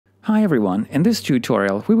Hi everyone, in this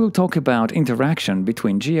tutorial we will talk about interaction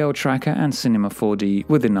between GeoTracker and Cinema 4D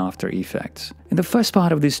within After Effects. In the first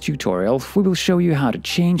part of this tutorial, we will show you how to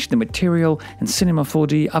change the material in Cinema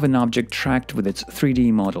 4D of an object tracked with its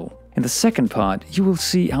 3D model. In the second part, you will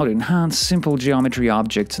see how to enhance simple geometry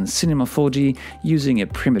objects in Cinema 4D using a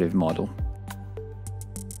primitive model.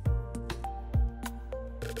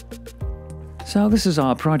 So this is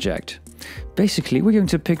our project. Basically, we're going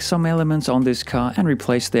to pick some elements on this car and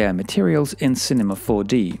replace their materials in Cinema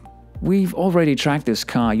 4D. We've already tracked this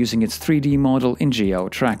car using its 3D model in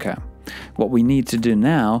GeoTracker. What we need to do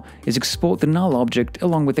now is export the null object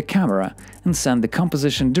along with the camera and send the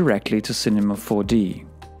composition directly to Cinema 4D.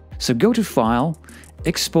 So go to File,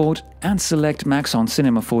 Export and select Maxon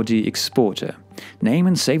Cinema 4D Exporter. Name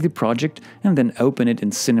and save the project and then open it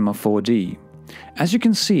in Cinema 4D. As you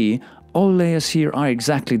can see, all layers here are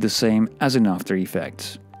exactly the same as in After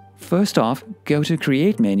Effects. First off, go to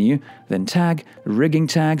Create menu, then Tag, Rigging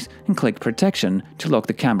Tags and click Protection to lock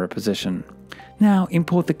the camera position. Now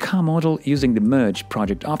import the car model using the Merge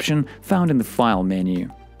project option found in the File menu.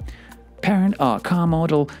 Parent our car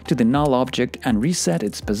model to the null object and reset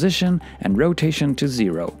its position and rotation to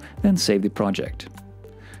 0, then save the project.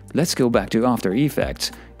 Let's go back to After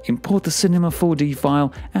Effects, import the Cinema 4D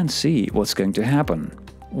file and see what's going to happen.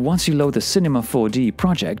 Once you load the Cinema 4D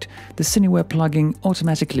project, the Cineware plugin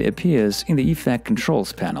automatically appears in the Effect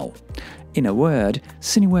Controls panel. In a word,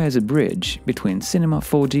 Cineware is a bridge between Cinema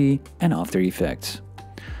 4D and After Effects.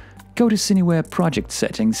 Go to Cineware Project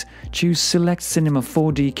Settings, choose Select Cinema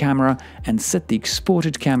 4D Camera and set the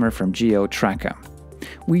exported camera from GeoTracker.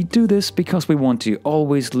 We do this because we want to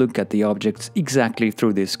always look at the objects exactly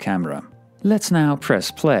through this camera. Let's now press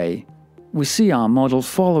play. We see our model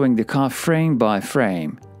following the car frame by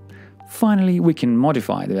frame. Finally, we can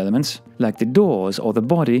modify the elements, like the doors or the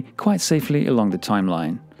body, quite safely along the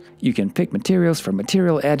timeline. You can pick materials from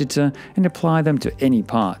Material Editor and apply them to any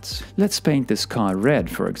parts. Let's paint this car red,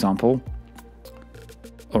 for example.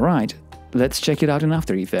 Alright, let's check it out in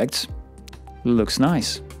After Effects. Looks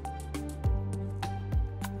nice.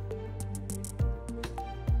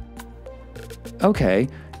 Okay,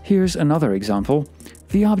 here's another example.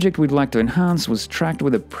 The object we'd like to enhance was tracked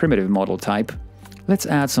with a primitive model type. Let's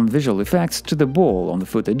add some visual effects to the ball on the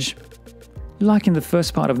footage. Like in the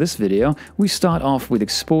first part of this video, we start off with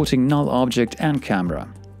exporting null object and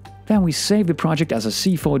camera. Then we save the project as a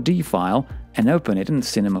C4D file and open it in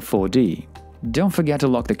Cinema 4D. Don't forget to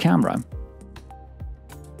lock the camera.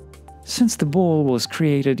 Since the ball was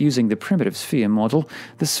created using the primitive sphere model,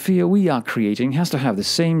 the sphere we are creating has to have the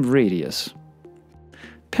same radius.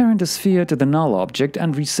 Parent the sphere to the null object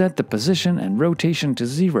and reset the position and rotation to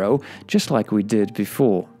 0, just like we did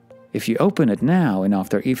before. If you open it now in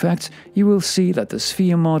After Effects, you will see that the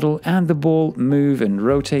sphere model and the ball move and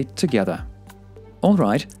rotate together.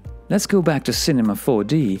 Alright, let's go back to Cinema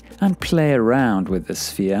 4D and play around with the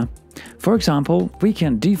sphere. For example, we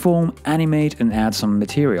can deform, animate and add some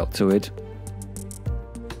material to it.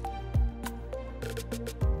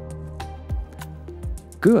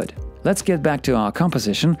 Good. Let's get back to our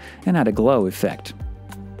composition and add a glow effect.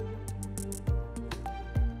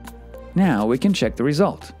 Now we can check the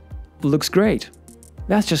result. Looks great!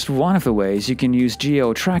 That's just one of the ways you can use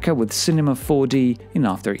GeoTracker with Cinema 4D in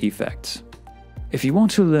After Effects. If you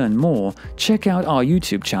want to learn more, check out our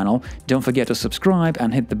YouTube channel, don't forget to subscribe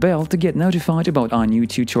and hit the bell to get notified about our new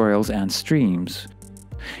tutorials and streams.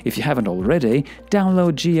 If you haven't already,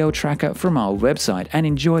 download GeoTracker from our website and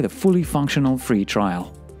enjoy the fully functional free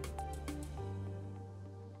trial.